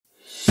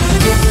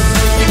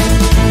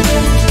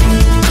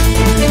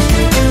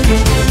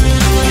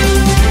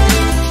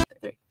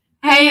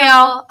Hey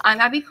y'all, I'm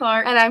Abby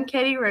Clark. And I'm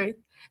Katie Ruth.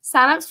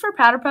 Sign-ups for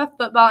Powder Puff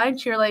football and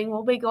cheerleading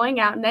will be going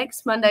out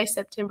next Monday,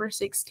 September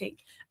 16th.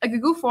 A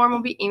Google form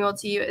will be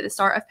emailed to you at the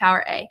start of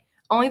Power A.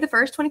 Only the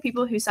first 20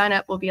 people who sign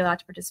up will be allowed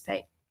to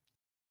participate.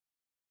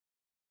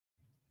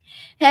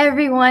 Hey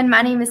everyone,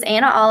 my name is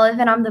Anna Olive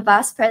and I'm the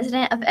Vice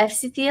President of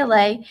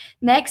FCCLA.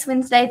 Next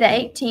Wednesday, the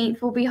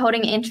 18th, we'll be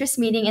holding an interest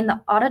meeting in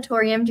the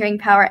auditorium during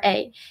Power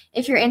A.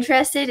 If you're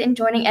interested in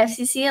joining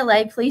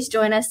FCCLA, please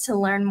join us to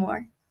learn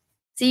more.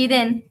 See you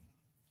then.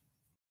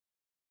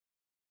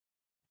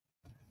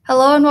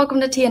 Hello and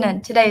welcome to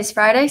TNN. Today is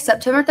Friday,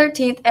 September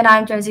 13th, and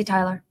I'm Josie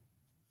Tyler.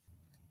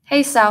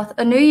 Hey South,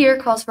 a new year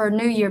calls for a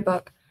new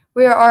yearbook.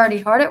 We are already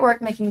hard at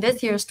work making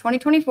this year's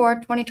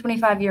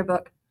 2024-2025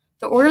 yearbook.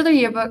 To order the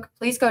yearbook,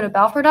 please go to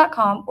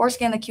balfour.com or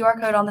scan the QR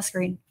code on the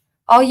screen.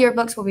 All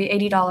yearbooks will be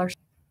 $80.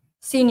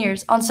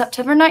 Seniors, on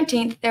September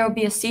 19th, there will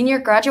be a senior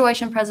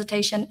graduation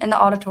presentation in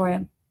the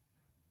auditorium.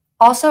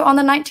 Also on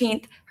the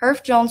 19th,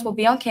 Herff Jones will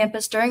be on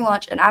campus during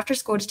lunch and after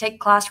school to take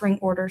class ring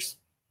orders.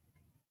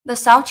 The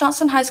South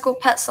Johnston High School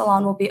Pet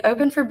Salon will be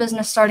open for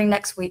business starting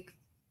next week.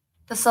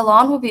 The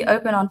salon will be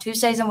open on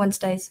Tuesdays and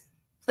Wednesdays.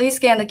 Please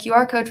scan the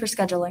QR code for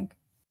scheduling.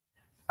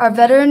 Our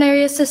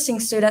veterinary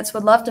assisting students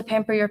would love to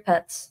pamper your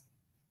pets.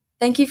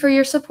 Thank you for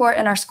your support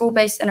in our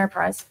school-based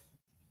enterprise.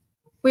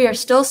 We are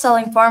still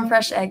selling farm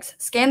fresh eggs.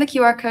 Scan the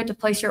QR code to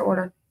place your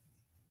order.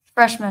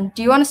 Freshmen,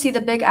 do you want to see the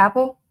Big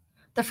Apple?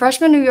 The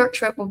Freshman New York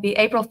trip will be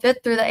April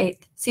 5th through the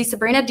 8th. See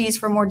Sabrina Dees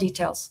for more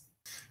details.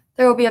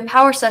 There will be a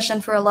power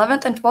session for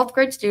 11th and 12th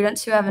grade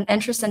students who have an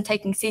interest in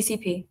taking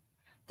CCP.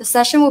 The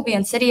session will be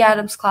in City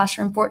Adams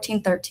Classroom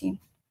 1413.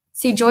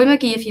 See Joy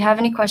McGee if you have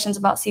any questions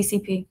about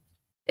CCP.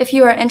 If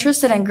you are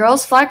interested in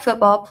girls flag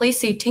football, please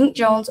see Tink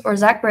Jones or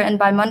Zach Britton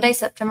by Monday,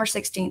 September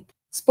 16th.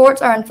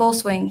 Sports are in full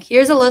swing.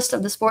 Here's a list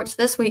of the sports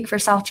this week for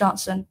South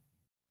Johnston.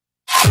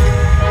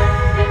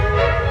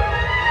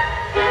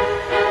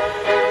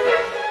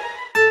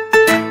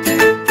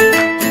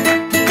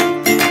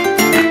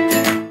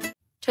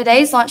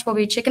 Today's lunch will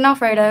be chicken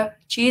Alfredo,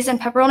 cheese and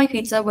pepperoni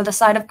pizza with a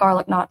side of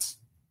garlic knots.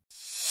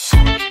 Hey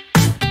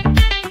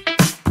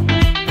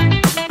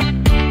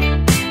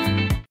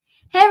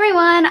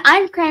everyone,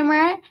 I'm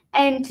Kramer,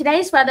 and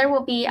today's weather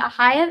will be a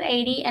high of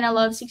 80 and a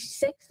low of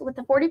 66 with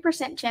a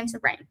 40% chance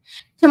of rain.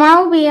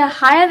 Tomorrow will be a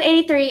high of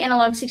 83 and a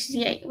low of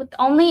 68 with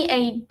only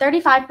a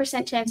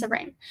 35% chance of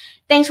rain.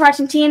 Thanks for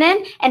watching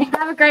TNN and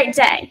have a great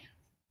day.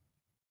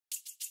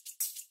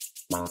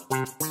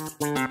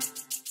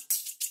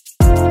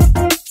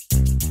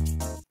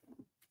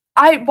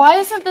 Why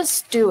isn't this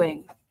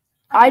stewing?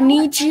 I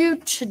need you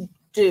to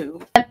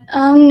do.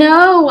 Oh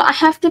no, I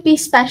have to be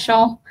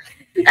special.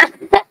 You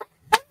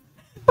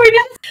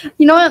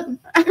know what?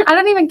 I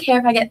don't even care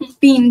if I get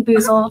bean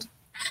boozled.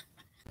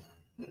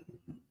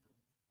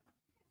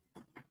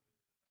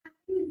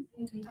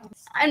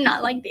 I'm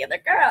not like the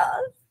other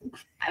girls.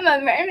 I'm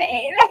a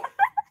mermaid.